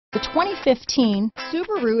The 2015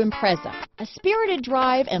 Subaru Impreza. A spirited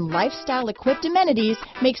drive and lifestyle-equipped amenities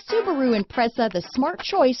make Subaru Impreza the smart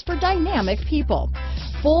choice for dynamic people.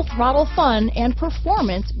 Full throttle fun and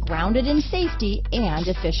performance grounded in safety and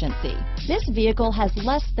efficiency. This vehicle has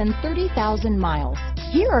less than 30,000 miles.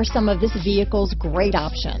 Here are some of this vehicle's great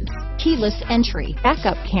options: keyless entry,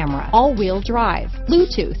 backup camera, all-wheel drive,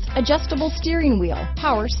 Bluetooth, adjustable steering wheel,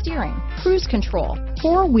 power steering, cruise control,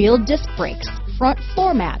 four-wheel disc brakes, front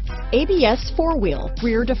floor mats, ABS four-wheel,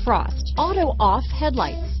 rear defrost, auto-off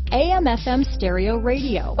headlights, AM/FM stereo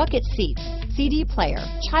radio, bucket seats, CD player,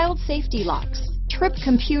 child safety locks, trip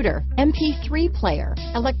computer, MP3 player,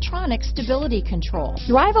 electronic stability control.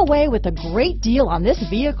 Drive away with a great deal on this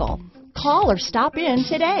vehicle. Call or stop in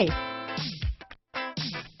today.